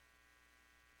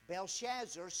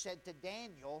Belshazzar said to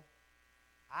Daniel,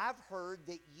 I've heard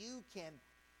that you can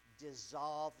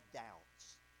dissolve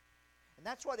doubts. And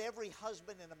that's what every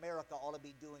husband in America ought to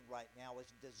be doing right now,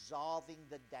 is dissolving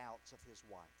the doubts of his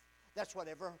wife. That's what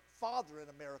every father in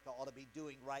America ought to be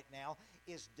doing right now,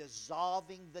 is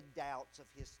dissolving the doubts of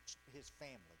his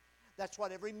family. That's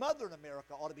what every mother in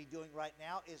America ought to be doing right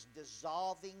now, is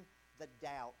dissolving the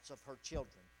doubts of her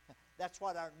children. That's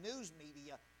what our news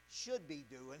media should be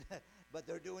doing, but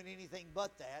they're doing anything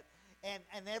but that.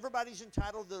 And everybody's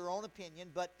entitled to their own opinion,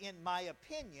 but in my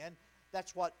opinion,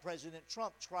 that's what President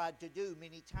Trump tried to do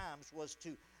many times, was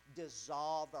to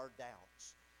dissolve our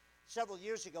doubts. Several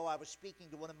years ago, I was speaking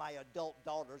to one of my adult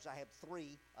daughters. I have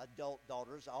 3 adult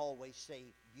daughters. I always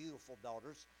say beautiful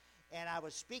daughters. And I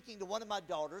was speaking to one of my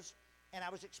daughters, and I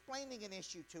was explaining an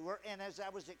issue to her. And as I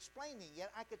was explaining it,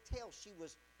 I could tell she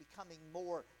was becoming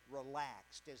more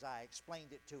relaxed as I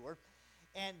explained it to her.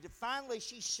 And finally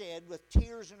she said, with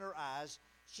tears in her eyes,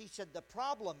 she said, the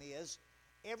problem is,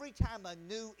 every time a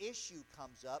new issue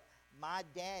comes up, my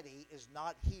daddy is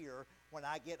not here when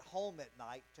I get home at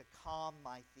night to calm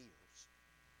my fears.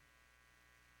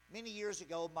 Many years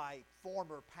ago, my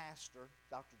former pastor,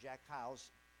 Dr. Jack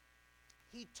Hiles,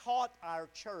 he taught our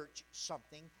church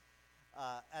something.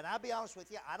 And I'll be honest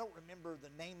with you, I don't remember the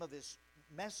name of his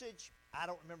message. I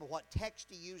don't remember what text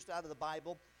he used out of the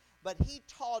Bible. But he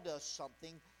taught us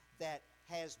something that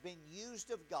has been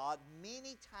used of God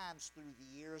many times through the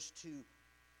years to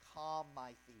calm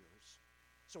my fears.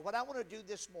 So what I want to do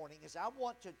this morning is I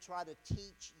want to try to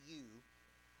teach you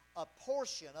a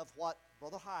portion of what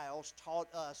Brother Hiles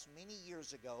taught us many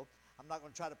years ago. I'm not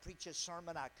going to try to preach his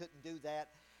sermon. I couldn't do that.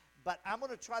 But I'm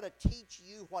going to try to teach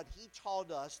you what he taught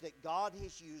us that God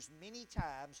has used many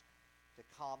times to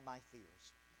calm my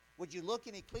fears. Would you look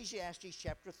in Ecclesiastes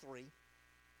chapter 3?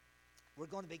 We're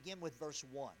going to begin with verse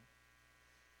 1.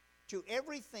 To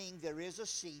everything there is a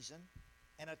season,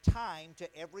 and a time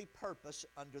to every purpose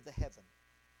under the heaven.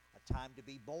 A time to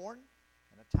be born,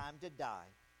 and a time to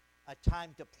die. A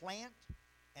time to plant,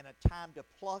 and a time to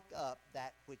pluck up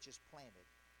that which is planted.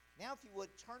 Now, if you would,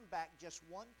 turn back just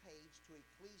one page to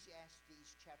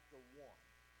Ecclesiastes chapter 1.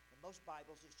 In most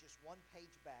Bibles, it's just one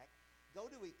page back. Go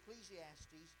to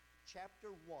Ecclesiastes chapter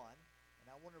 1, and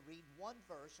I want to read one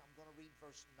verse. I'm going to read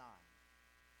verse 9.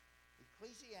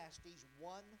 Ecclesiastes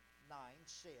 1:9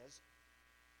 says,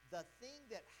 the thing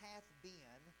that hath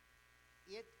been,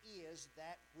 it is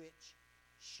that which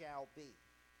shall be.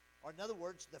 Or in other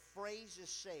words, the phrase is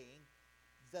saying,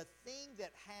 the thing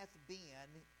that hath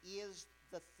been is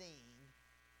the thing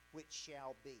which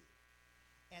shall be.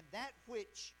 And that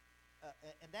which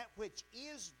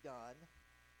is done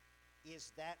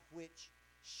is that which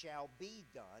shall be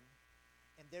done,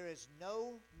 and there is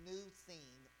no new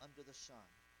thing under the sun.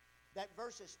 That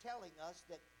verse is telling us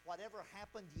that whatever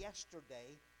happened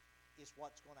yesterday is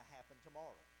what's going to happen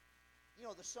tomorrow. You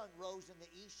know, the sun rose in the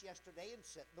east yesterday and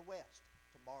set in the west.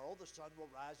 Tomorrow the sun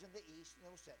will rise in the east and it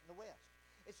will set in the west.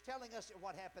 It's telling us that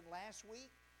what happened last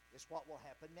week is what will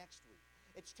happen next week.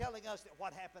 It's telling us that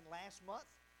what happened last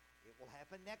month, it will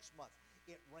happen next month.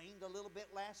 It rained a little bit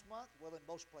last month. Well, in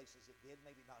most places it did,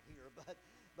 maybe not here,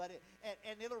 but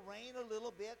it'll rain a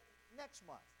little bit next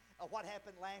month. What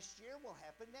happened last year will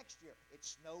happen next year. It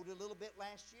snowed a little bit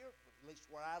last year, at least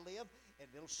where I live, and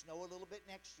it'll snow a little bit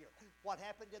next year. What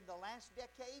happened in the last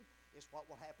decade is what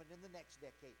will happen in the next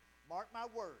decade. Mark my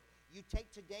word. You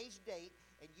take today's date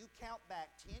and you count back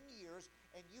 10 years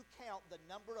and you count the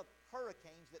number of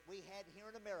hurricanes that we had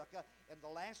here in America in the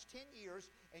last 10 years,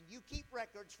 and you keep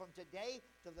records from today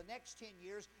to the next 10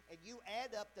 years, and you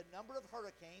add up the number of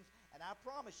hurricanes, and I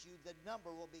promise you the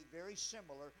number will be very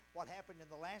similar. What happened in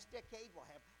the last decade will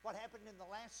happen. What happened in the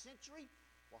last century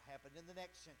will happen in the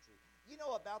next century. You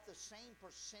know, about the same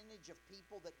percentage of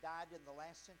people that died in the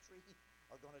last century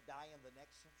are going to die in the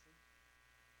next century.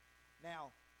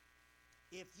 Now,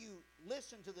 if you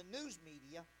listen to the news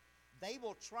media, they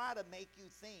will try to make you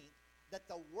think that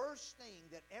the worst thing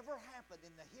that ever happened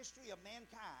in the history of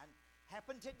mankind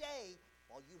happened today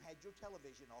while you had your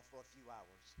television off for a few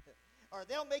hours. Or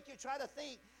they'll make you try to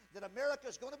think that America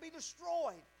is going to be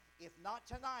destroyed. If not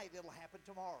tonight, it'll happen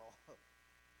tomorrow.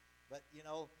 But, you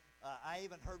know, I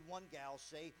even heard one gal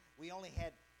say we only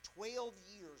had 12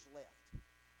 years left.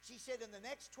 She said in the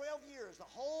next 12 years, the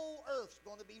whole earth's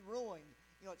going to be ruined.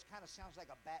 You know, it kind of sounds like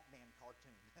a Batman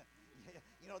cartoon.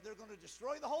 You know, they're going to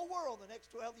destroy the whole world in the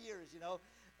next 12 years, you know.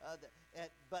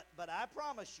 But I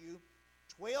promise you,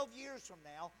 12 years from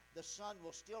now, the sun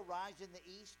will still rise in the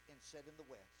east and set in the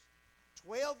west.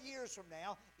 12 years from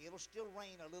now, it'll still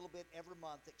rain a little bit every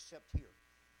month except here.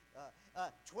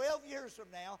 12 years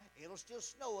from now, it'll still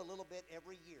snow a little bit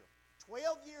every year.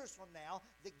 12 years from now,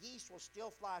 the geese will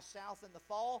still fly south in the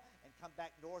fall and come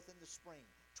back north in the spring.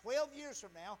 12 years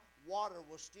from now, water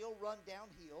will still run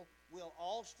downhill. We'll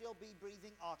all still be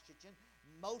breathing oxygen.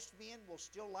 Most men will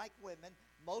still like women.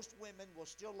 Most women will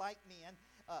still like men.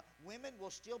 Women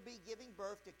will still be giving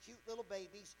birth to cute little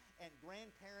babies, and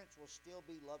grandparents will still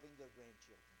be loving their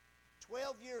grandchildren.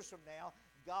 12 years from now,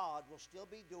 God will still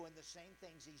be doing the same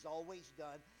things He's always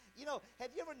done. You know, have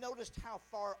you ever noticed how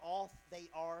far off they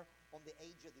are on the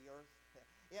age of the earth?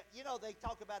 Yeah, you know, they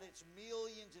talk about it's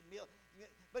millions and millions.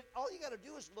 But all you got to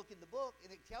do is look in the book,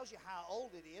 and it tells you how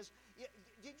old it is.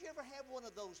 Did you ever have one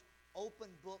of those open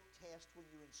book tests when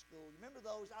you were in school? You remember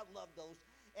those? I love those.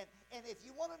 And if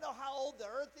you want to know how old the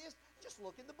earth is, just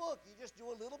look in the book. You just do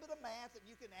a little bit of math, and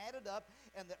you can add it up,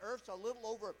 and the earth's a little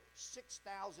over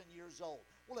 6,000 years old.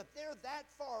 Well, if they're that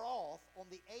far off on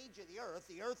the age of the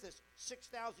earth is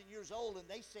 6,000 years old, and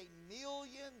they say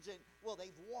millions, and, well,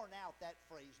 they've worn out that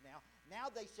phrase now. Now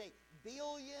they say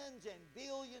billions and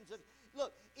billions of...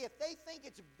 Look, if they think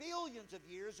it's billions of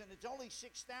years, and it's only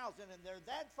 6,000, and they're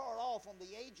that far off on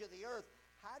the age of the earth,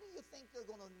 how do you think they're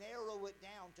going to narrow it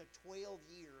down to 12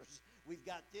 years? We've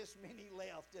got this many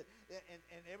left,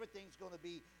 and everything's going to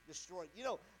be destroyed. You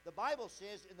know, the Bible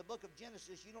says in the book of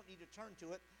Genesis, you don't need to turn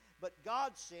to it, but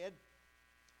God said,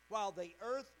 while the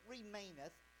earth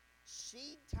remaineth,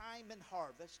 seed time and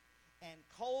harvest, and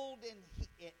cold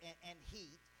and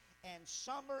heat, and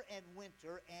summer and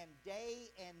winter, and day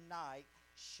and night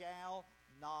shall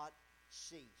not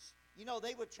cease. You know,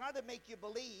 they would try to make you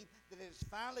believe that it has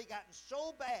finally gotten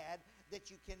so bad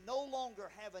that you can no longer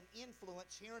have an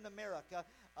influence here in America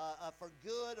for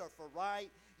good or for right.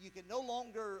 You can no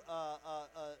longer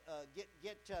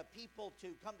get people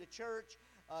to come to church.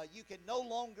 You can no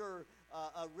longer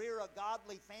rear a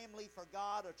godly family for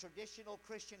God, a traditional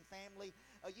Christian family.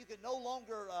 You can no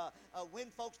longer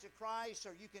win folks to Christ,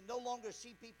 or you can no longer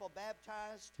see people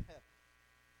baptized.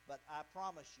 But I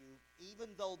promise you, even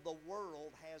though the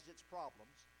world has its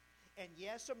problems, and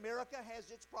yes, America has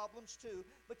its problems too,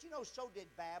 but you know, so did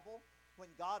Babel when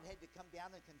God had to come down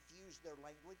and confuse their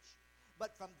language.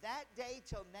 But from that day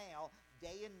till now,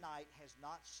 day and night has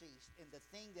not ceased, and the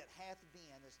thing that hath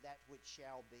been is that which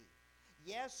shall be.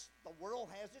 Yes, the world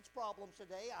has its problems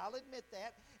today, I'll admit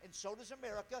that, and so does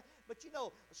America, but you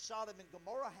know, Sodom and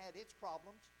Gomorrah had its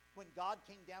problems when God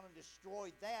came down and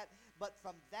destroyed that. But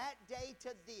from that day to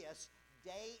this,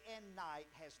 day and night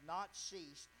has not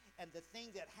ceased, and the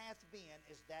thing that hath been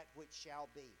is that which shall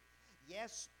be.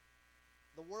 Yes,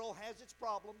 the world has its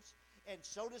problems, and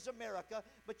so does America.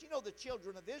 But you know, the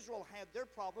children of Israel had their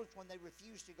problems when they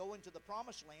refused to go into the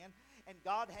promised land, and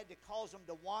God had to cause them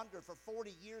to wander for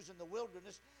 40 years in the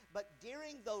wilderness. But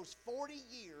during those 40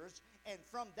 years, and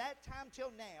from that time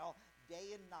till now,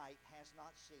 day and night has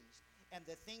not ceased. And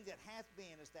the thing that hath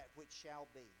been is that which shall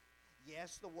be.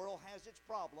 Yes, the world has its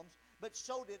problems, but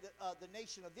so did the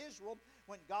nation of Israel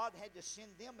when God had to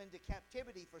send them into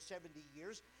captivity for 70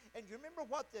 years. And you remember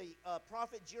what the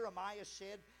prophet Jeremiah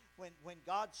said when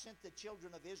God sent the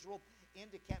children of Israel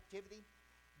into captivity?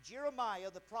 Jeremiah,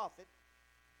 the prophet,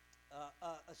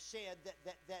 said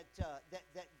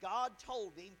that God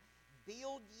told him,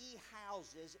 build ye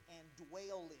houses and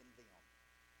dwell in them.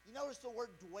 You notice the word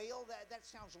dwell? That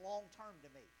sounds long-term to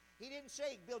me. He didn't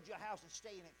say build your house and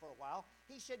stay in it for a while.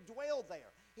 He said dwell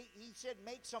there. He said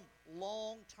make some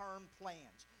long-term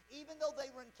plans. Even though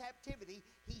they were in captivity,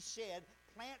 he said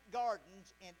plant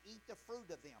gardens and eat the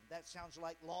fruit of them. That sounds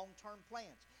like long-term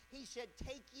plans. He said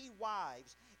take ye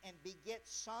wives and beget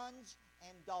sons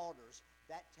and daughters.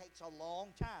 That takes a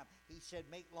long time. He said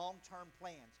make long-term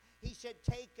plans. He said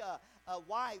take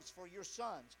wives for your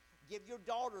sons. Give your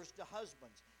daughters to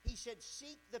husbands. He said,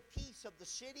 seek the peace of the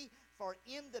city, for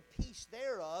in the peace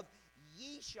thereof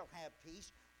ye shall have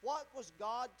peace. What was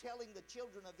God telling the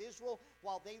children of Israel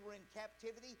while they were in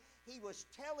captivity? He was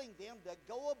telling them to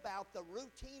go about the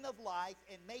routine of life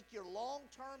and make your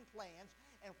long-term plans.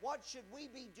 And what should we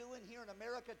be doing here in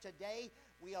America today?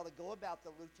 We ought to go about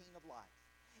the routine of life.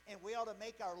 And we ought to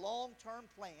make our long-term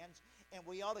plans, and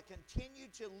we ought to continue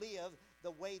to live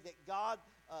the way that God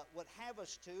would have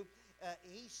us to.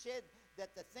 He said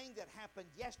that the thing that happened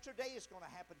yesterday is going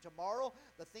to happen tomorrow.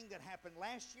 The thing that happened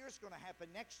last year is going to happen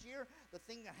next year. The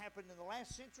thing that happened in the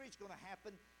last century is going to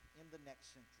happen in the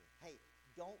next century. Hey,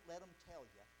 don't let them tell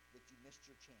you that you missed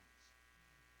your chance.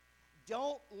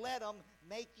 Don't let them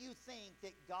make you think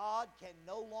that God can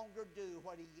no longer do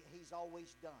what He's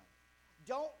always done.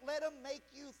 Don't let them make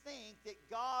you think that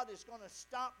God is going to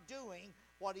stop doing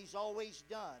what He's always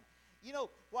done. You know,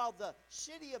 while the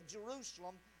city of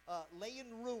Jerusalem lay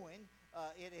in ruin.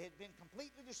 It had been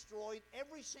completely destroyed.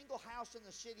 Every single house in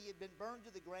the city had been burned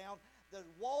to the ground. The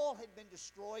wall had been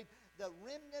destroyed. The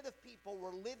remnant of people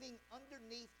were living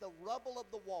underneath the rubble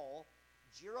of the wall.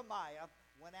 Jeremiah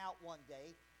went out one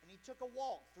day and he took a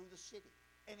walk through the city.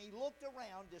 And he looked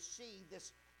around to see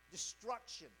this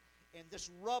destruction and this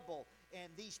rubble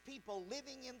and these people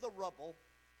living in the rubble.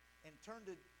 And turn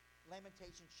to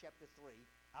Lamentations chapter 3.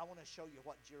 I want to show you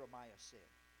what Jeremiah said.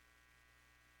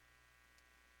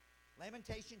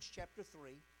 Lamentations chapter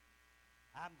 3.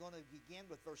 I'm going to begin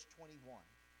with verse 21.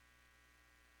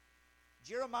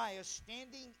 Jeremiah,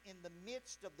 standing in the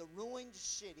midst of the ruined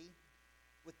city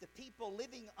with the people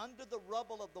living under the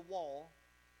rubble of the wall,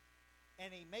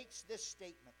 and he makes this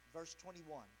statement, verse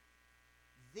 21.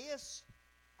 This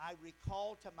I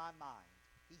recall to my mind.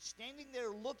 He's standing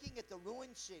there looking at the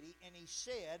ruined city, and he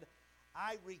said,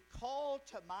 I recall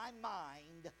to my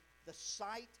mind the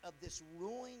sight of this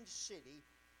ruined city.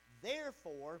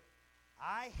 Therefore,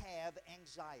 I have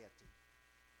anxiety.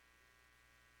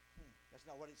 That's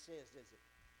not what it says, is it?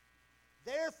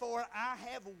 Therefore, I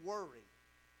have worry.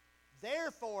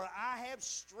 Therefore, I have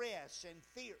stress and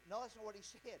fear. No, that's not what he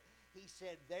said. He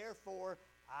said, therefore,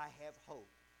 I have hope.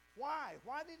 Why?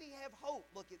 Why did he have hope?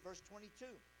 Look at verse 22.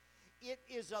 It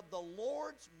is of the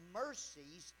Lord's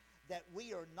mercies that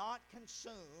we are not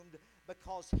consumed,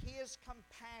 because his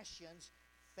compassions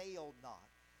fail not.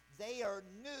 They are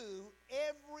new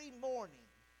every morning.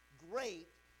 Great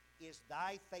is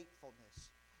thy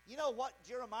faithfulness. You know what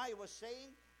Jeremiah was saying?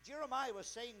 Jeremiah was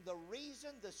saying the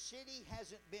reason the city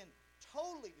hasn't been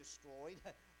totally destroyed,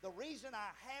 the reason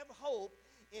I have hope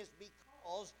is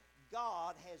because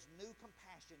God has new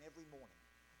compassion every morning.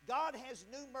 God has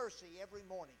new mercy every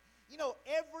morning. You know,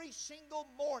 every single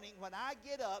morning when I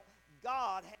get up,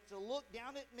 God has to look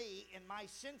down at me in my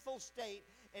sinful state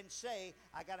and say,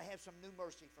 I got to have some new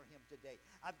mercy for him today.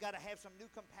 I've got to have some new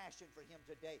compassion for him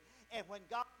today. And when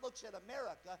God looks at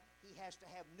America, he has to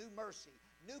have new mercy,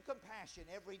 new compassion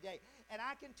every day. And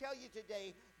I can tell you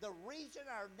today, the reason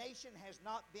our nation has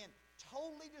not been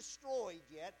totally destroyed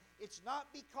yet, it's not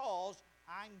because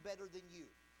I'm better than you.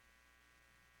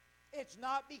 It's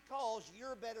not because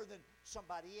you're better than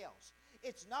somebody else.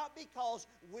 It's not because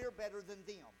we're better than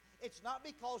them. It's not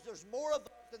because there's more of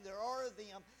us than there are of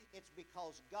them. It's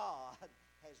because God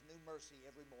has new mercy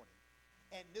every morning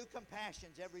and new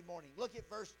compassions every morning. Look at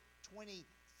verse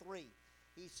 23.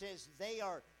 He says, they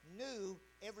are new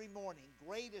every morning.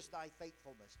 Great is thy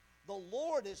faithfulness. The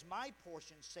Lord is my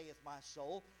portion, saith my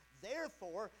soul.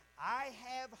 Therefore, I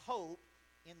have hope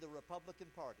in the Republican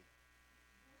Party.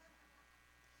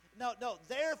 No,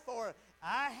 therefore,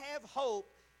 I have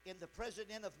hope in the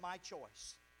president of my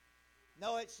choice.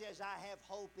 No, it says I have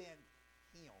hope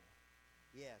in him.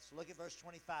 Yes, look at verse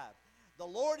 25. The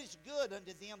Lord is good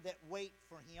unto them that wait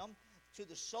for him, to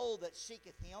the soul that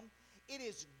seeketh him. It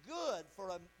is good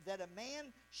that a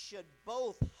man should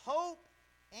both hope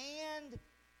and,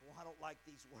 I don't like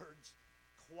these words,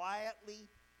 quietly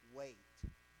wait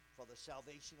for the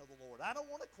salvation of the Lord. I don't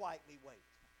want to quietly wait.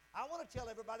 I want to tell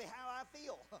everybody how I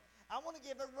feel. I want to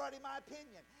give everybody my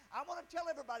opinion. I want to tell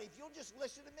everybody, if you'll just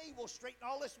listen to me, we'll straighten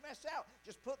all this mess out.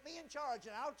 Just put me in charge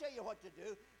and I'll tell you what to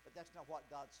do. But that's not what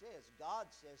God says. God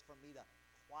says for me to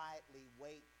quietly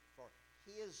wait for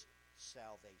his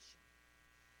salvation.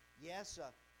 Yes,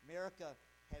 America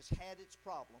has had its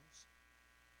problems.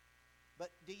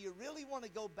 But do you really want to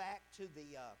go back to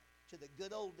the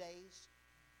good old days?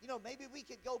 You know, maybe we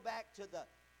could go back to the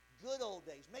good old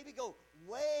days. Maybe go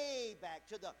way back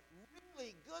to the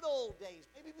really good old days.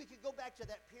 Maybe we could go back to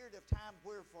that period of time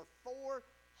where for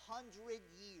 400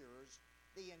 years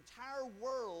the entire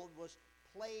world was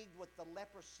plagued with the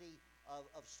leprosy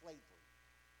of slavery.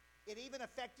 It even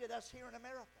affected us here in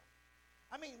America.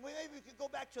 I mean, maybe we could go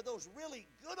back to those really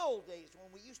good old days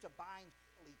when we used to bind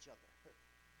each other.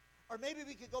 Or maybe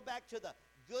we could go back to the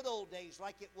good old days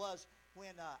like it was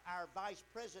when our Vice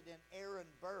President Aaron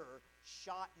Burr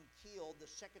shot and killed the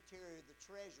Secretary of the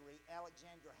Treasury,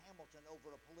 Alexander Hamilton,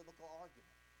 over a political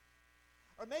argument.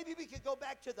 Or maybe we could go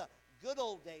back to the good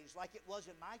old days like it was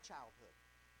in my childhood.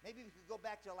 Maybe we could go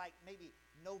back to like maybe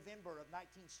November of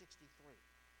 1963.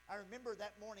 I remember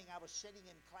that morning I was sitting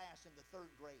in class in the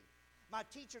 3rd grade. My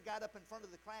teacher got up in front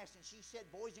of the class and she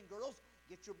said, boys and girls,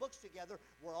 get your books together.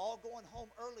 We're all going home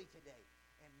early today.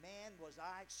 And man, was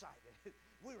I excited.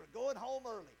 We were going home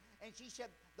early. And she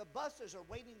said, the buses are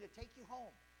waiting to take you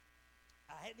home.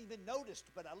 I hadn't even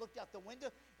noticed, but I looked out the window,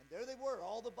 and there they were,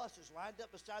 all the buses lined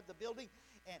up beside the building.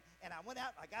 And I went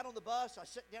out, I got on the bus, I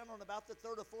sat down on about the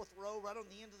 3rd or 4th row, right on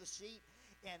the end of the seat.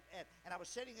 And I was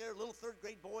sitting there, a little 3rd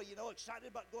grade boy, you know, excited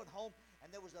about going home.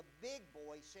 And there was a big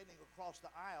boy sitting across the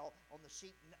aisle on the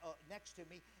seat next to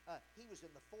me. He was in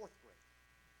the 4th grade.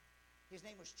 His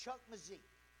name was Chuck Mazie.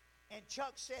 And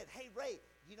Chuck said, "Hey, Ray,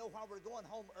 you know why we're going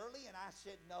home early?" And I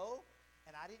said, "No."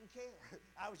 And I didn't care.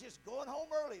 I was just going home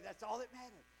early. That's all that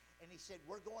mattered. And he said,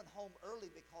 "We're going home early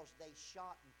because they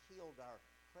shot and killed our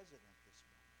president this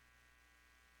morning."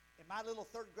 And my little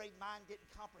 3rd grade mind didn't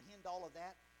comprehend all of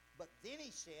that. But then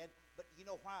he said, "But you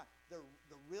know why, the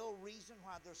real reason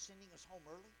why they're sending us home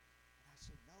early?" And I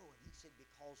said, "No." And he said,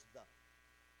 "Because the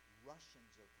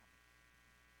Russians are coming."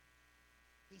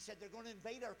 He said, "They're going to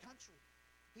invade our country."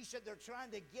 He said, "They're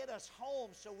trying to get us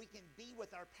home so we can be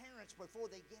with our parents before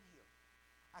they get here."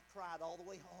 I cried all the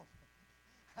way home.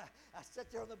 I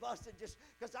sat there on the bus and just,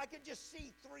 because I could just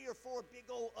see 3 or 4 big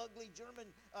old ugly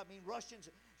Russians,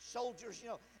 soldiers,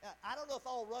 I don't know if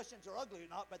all Russians are ugly or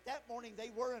not, but that morning they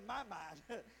were in my mind.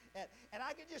 and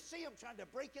I could just see them trying to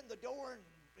break in the door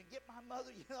and get my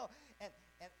mother,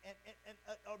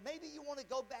 or maybe you want to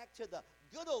go back to the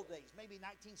good old days, maybe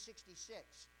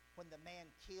 1966, when the man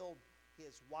killed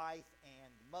his wife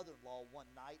and mother-in-law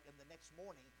one night, and the next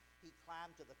morning he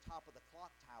climbed to the top of the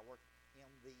clock tower in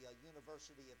the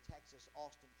University of Texas,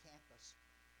 Austin campus,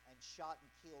 and shot and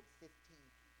killed 15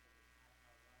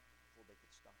 people before they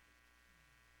could stop it.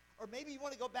 Or maybe you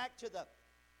want to go back to the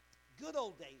good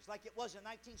old days, like it was in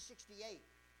 1968,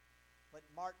 when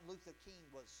Martin Luther King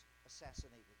was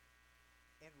assassinated,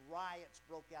 and riots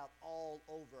broke out all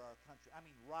over our country. I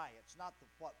mean, riots, not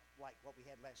like what we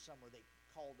had last summer. They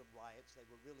called them riots. They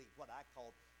were really what I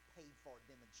called paid-for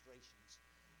demonstrations.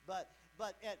 But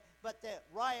the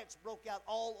riots broke out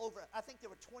all over. I think there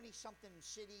were 20-something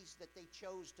cities that they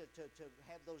chose to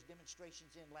have those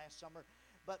demonstrations in last summer.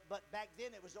 But back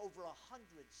then it was over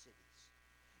 100 cities.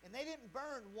 And they didn't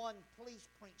burn one police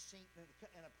precinct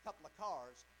in a couple of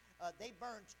cars. They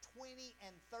burned 20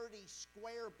 and 30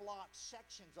 square block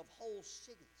sections of whole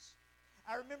cities.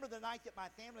 I remember the night that my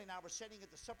family and I were sitting at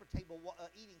the supper table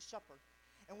eating supper.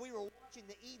 And we were watching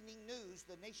the evening news,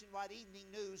 the nationwide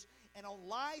evening news, and on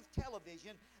live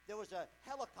television, there was a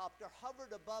helicopter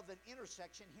hovered above an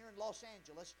intersection here in Los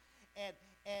Angeles, and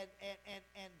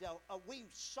we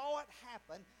saw it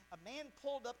happen. A man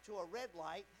pulled up to a red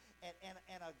light,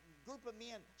 and a group of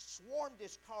men swarmed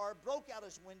his car, broke out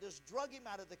his windows, drug him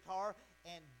out of the car,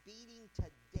 and beat him to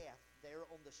death there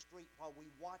on the street while we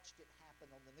watched it happen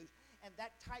on the news. And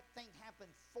that type thing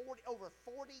happened over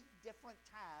 40 different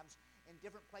times in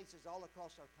different places all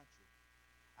across our country.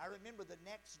 I remember the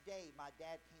next day my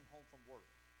dad came home from work.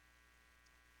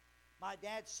 My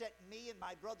dad set me and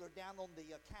my brother down on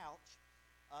the couch.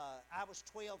 I was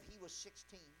 12, he was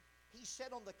 16. He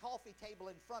sat on the coffee table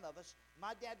in front of us.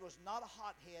 My dad was not a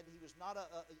hothead. He was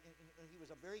he was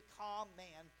a very calm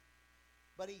man.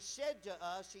 But he said to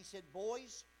us, he said,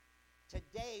 "Boys,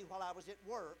 today while I was at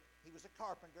work," he was a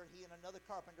carpenter, he and another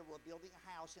carpenter were building a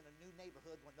house in a new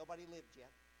neighborhood when nobody lived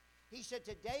yet. He said,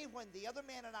 "Today when the other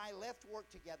man and I left work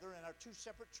together in our 2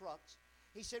 separate trucks,"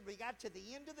 he said, "we got to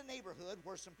the end of the neighborhood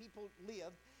where some people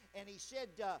lived, and he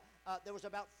said there was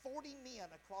about 40 men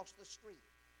across the street.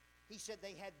 He said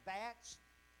they had bats,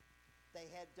 they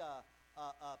had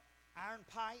iron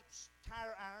pipes,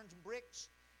 tire irons, and bricks.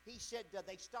 He said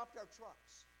they stopped our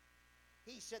trucks.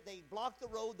 He said they blocked the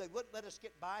road. They wouldn't let us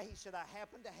get by. He said I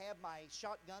happened to have my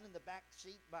shotgun in the back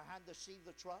seat behind the seat of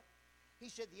the truck. He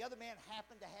said the other man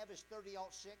happened to have his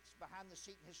 .30-06 behind the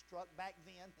seat in his truck. Back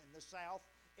then in the South,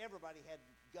 everybody had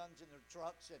guns in their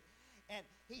trucks. And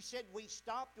he said we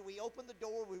stopped, we opened the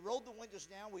door, we rolled the windows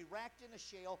down, we racked in a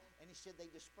shell, and he said they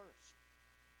dispersed.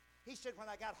 He said when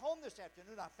I got home this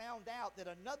afternoon, I found out that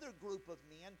another group of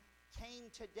men came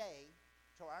today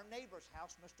to our neighbor's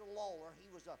house, Mr. Lawler. He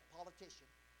was a politician.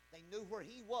 They knew where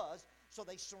he was, so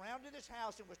they surrounded his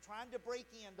house and was trying to break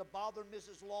in to bother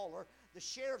Mrs. Lawler. The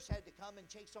sheriffs had to come and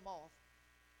chase them off.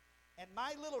 And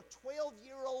my little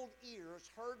 12-year-old ears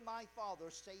heard my father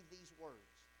say these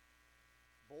words,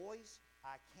 "Boys,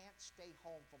 I can't stay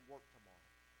home from work tomorrow.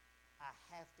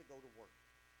 I have to go to work."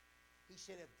 He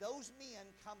said, "If those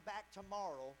men come back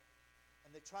tomorrow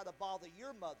and they try to bother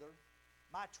your mother,"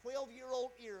 my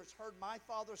 12-year-old ears heard my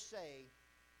father say,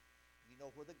 "You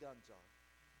know where the guns are."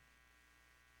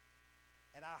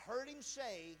 And I heard him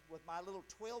say with my little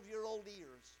 12-year-old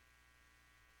ears,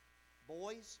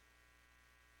 "Boys,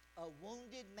 a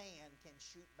wounded man can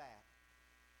shoot back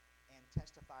and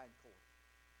testify in court.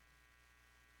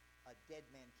 A dead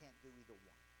man can't do either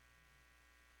one.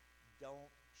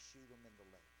 Don't shoot him in the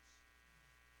legs."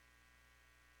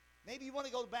 Maybe you want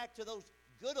to go back to those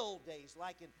good old days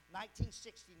like in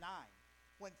 1969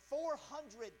 when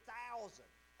 400,000,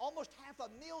 almost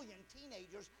 500,000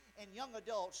 teenagers and young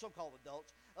adults, so-called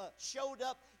adults, showed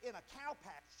up in a cow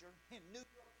pasture in New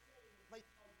York City, a place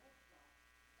called Woodstock.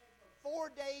 And for 4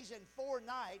 days and 4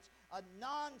 nights, a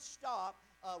non-stop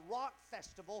rock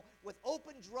festival with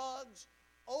open drugs,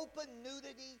 open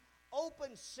nudity,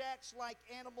 open sex like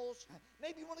animals.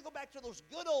 Maybe you want to go back to those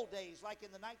good old days like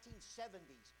in the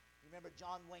 1970s. Remember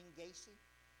John Wayne Gacy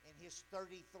and his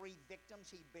 33 victims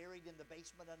he buried in the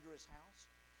basement under his house?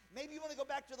 Maybe you want to go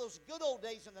back to those good old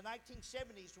days in the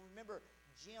 1970s to remember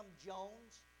Jim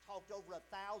Jones talked over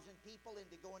 1,000 people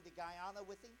into going to Guyana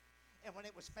with him. And when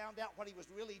it was found out what he was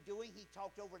really doing, he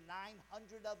talked over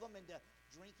 900 of them into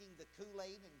drinking the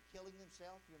Kool-Aid and killing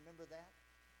themselves. You remember that?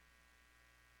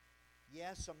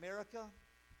 Yes, America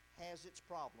has its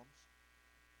problems,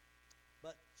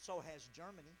 but so has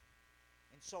Germany,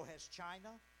 and so has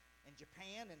China, and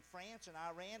Japan, and France, and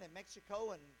Iran, and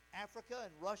Mexico, and Africa,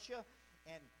 and Russia,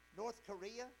 and North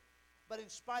Korea. But in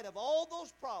spite of all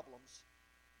those problems,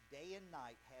 day and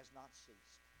night has not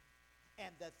ceased.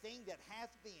 And the thing that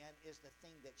hath been is the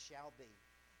thing that shall be.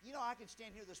 You know, I can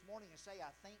stand here this morning and say, I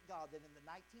thank God that in the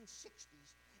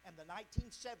 1960s and the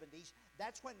 1970s,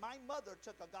 that's when my mother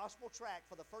took a gospel tract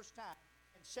for the first time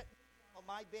and sat on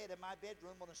my bed in my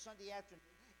bedroom on a Sunday afternoon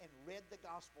and read the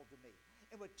gospel to me.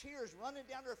 And with tears running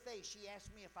down her face, she asked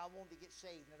me if I wanted to get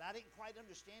saved. And I didn't quite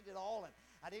understand it all, and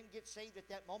I didn't get saved at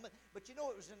that moment. But you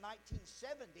know, it was in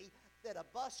 1970 that a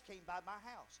bus came by my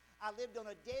house. I lived on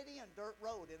a dead-end dirt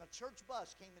road, and a church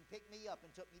bus came and picked me up and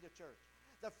took me to church.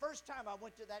 The first time I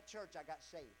went to that church, I got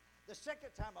saved. The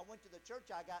second time I went to the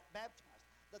church, I got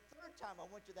baptized. The third time I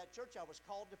went to that church, I was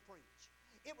called to preach.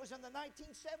 It was in the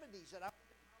 1970s that I went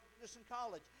to Henderson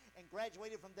College and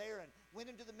graduated from there and went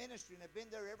into the ministry and have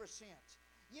been there ever since.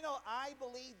 You know, I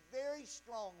believe very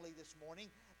strongly this morning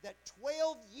that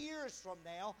 12 years from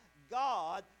now,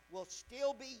 God will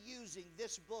still be using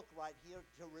this book right here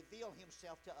to reveal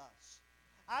himself to us.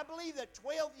 I believe that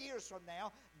 12 years from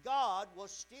now, God will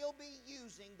still be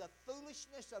using the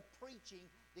foolishness of preaching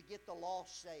to get the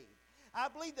lost saved. I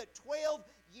believe that 12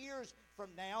 years from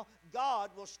now, God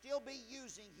will still be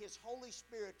using his Holy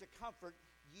Spirit to comfort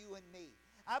you and me.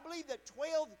 I believe that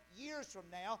 12 years from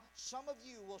now, some of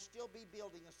you will still be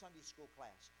building a Sunday school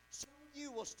class. Some of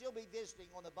you will still be visiting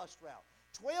on the bus route.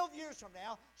 12 years from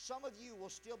now, some of you will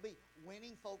still be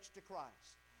winning folks to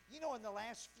Christ. You know, in the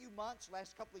last few months,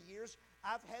 last couple of years,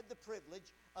 I've had the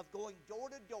privilege of going door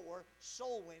to door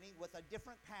soul winning with a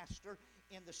different pastor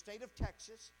in the state of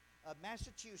Texas,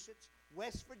 Massachusetts,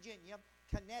 West Virginia,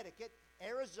 Connecticut,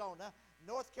 Arizona,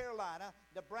 North Carolina,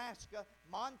 Nebraska,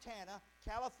 Montana,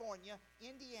 California,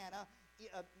 Indiana,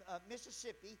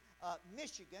 Mississippi,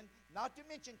 Michigan, not to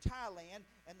mention Thailand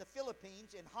and the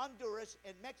Philippines and Honduras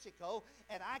and Mexico.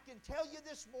 And I can tell you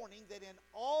this morning that in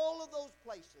all of those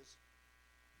places,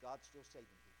 God's still saving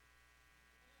people.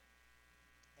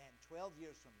 And 12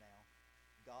 years from now,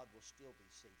 God will still be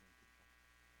saving people.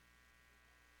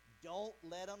 Don't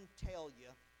let them tell you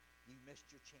you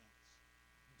missed your chance.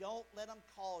 Don't let them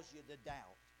cause you to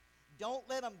doubt. Don't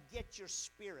let them get your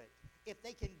spirit. If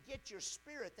they can get your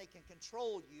spirit, they can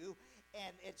control you.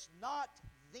 And it's not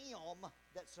them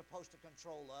that's supposed to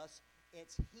control us.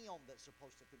 It's him that's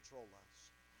supposed to control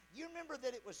us. You remember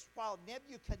that it was while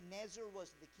Nebuchadnezzar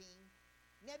was the king?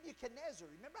 Nebuchadnezzar,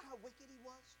 remember how wicked he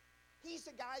was? He's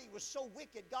the guy, he was so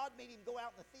wicked, God made him go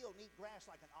out in the field and eat grass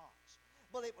like an ox.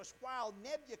 But it was while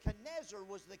Nebuchadnezzar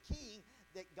was the king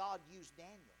that God used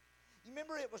Daniel. You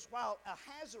remember it was while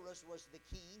Ahasuerus was the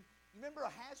king. You remember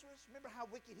Ahasuerus? Remember how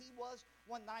wicked he was?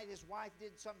 One night his wife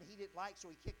did something he didn't like, so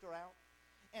he kicked her out.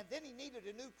 And then he needed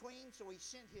a new queen, so he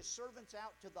sent his servants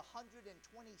out to the 127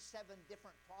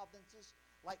 different provinces.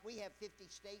 Like we have 50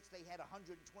 states, they had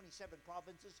 127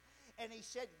 provinces. And he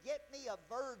said, get me a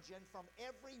virgin from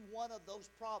every one of those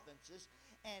provinces.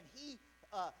 And he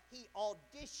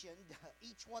auditioned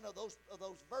each one of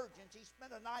those virgins. He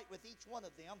spent a night with each one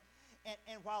of them.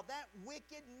 And while that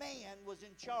wicked man was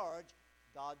in charge,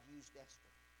 God used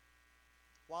Esther.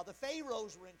 While the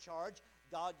Pharaohs were in charge,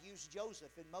 God used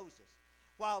Joseph and Moses.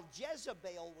 While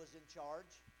Jezebel was in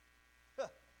charge,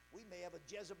 we may have a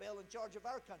Jezebel in charge of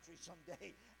our country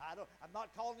someday. I'm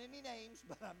not calling any names,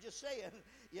 but I'm just saying,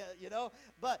 you know.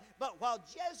 But while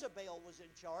Jezebel was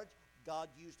in charge, God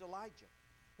used Elijah.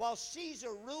 While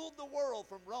Caesar ruled the world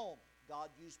from Rome, God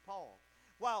used Paul.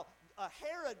 While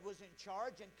Herod was in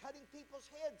charge and cutting people's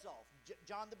heads off,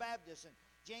 John the Baptist and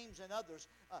James and others,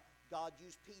 God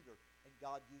used Peter and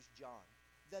God used John.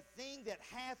 The thing that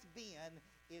hath been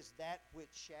is that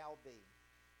which shall be.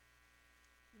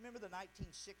 Remember the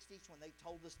 1960s when they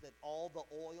told us that all the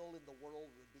oil in the world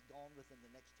would be gone within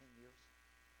the next 10 years?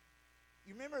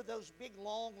 You remember those big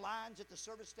long lines at the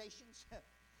service stations?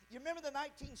 You remember the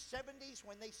 1970s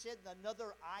when they said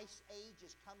another ice age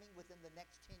is coming within the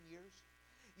next 10 years?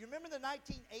 You remember the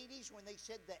 1980s when they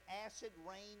said the acid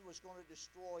rain was going to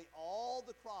destroy all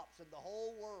the crops in the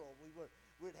whole world?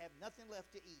 We'd have nothing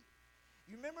left to eat.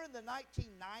 You remember in the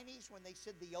 1990s when they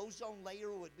said the ozone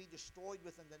layer would be destroyed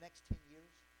within the next 10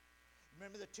 years?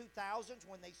 Remember the 2000s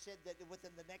when they said that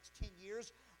within the next 10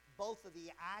 years, both of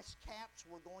the ice caps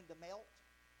were going to melt?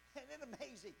 Isn't it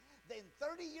amazing? In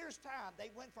 30 years' time, they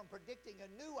went from predicting a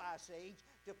new ice age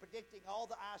to predicting all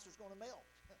the ice was going to melt.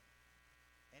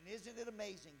 And isn't it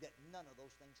amazing that none of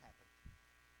those things happened?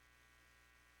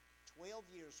 12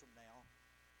 years from now,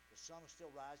 the sun will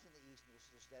still rise in the east and it will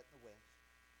still set in the west.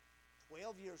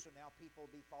 12 years from now, people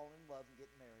will be falling in love and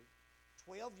getting married.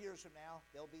 12 years from now,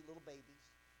 there'll be little babies.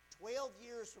 12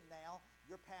 years from now,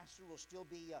 your pastor will still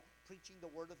be preaching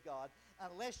the Word of God.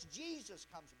 Unless Jesus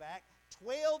comes back,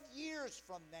 12 years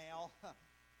from now,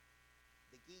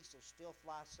 the geese will still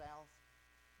fly south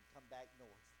and come back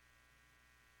north.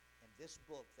 And this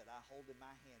book that I hold in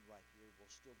my hand right here will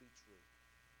still be true.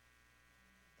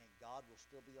 And God will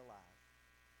still be alive.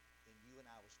 And you and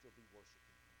I will still be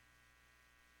worshiping Him.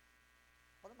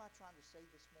 What am I trying to say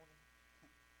this morning?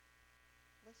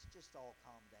 Let's just all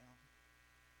calm down.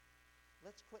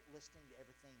 Let's quit listening to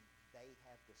everything they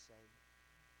have to say.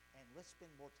 And let's spend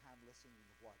more time listening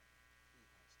to what He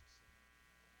has to say.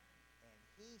 And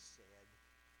He said,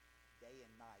 day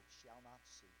and night shall not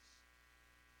cease.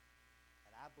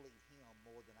 And I believe Him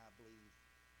more than I believe,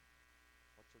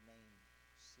 what's her name,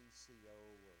 CCO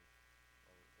or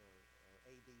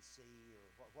ABC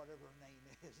or whatever her name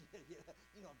is. You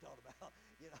know what I'm talking about.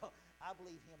 I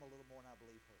believe Him a little more than I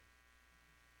believe her.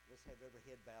 Let's have every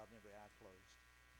head bowed and every eye closed.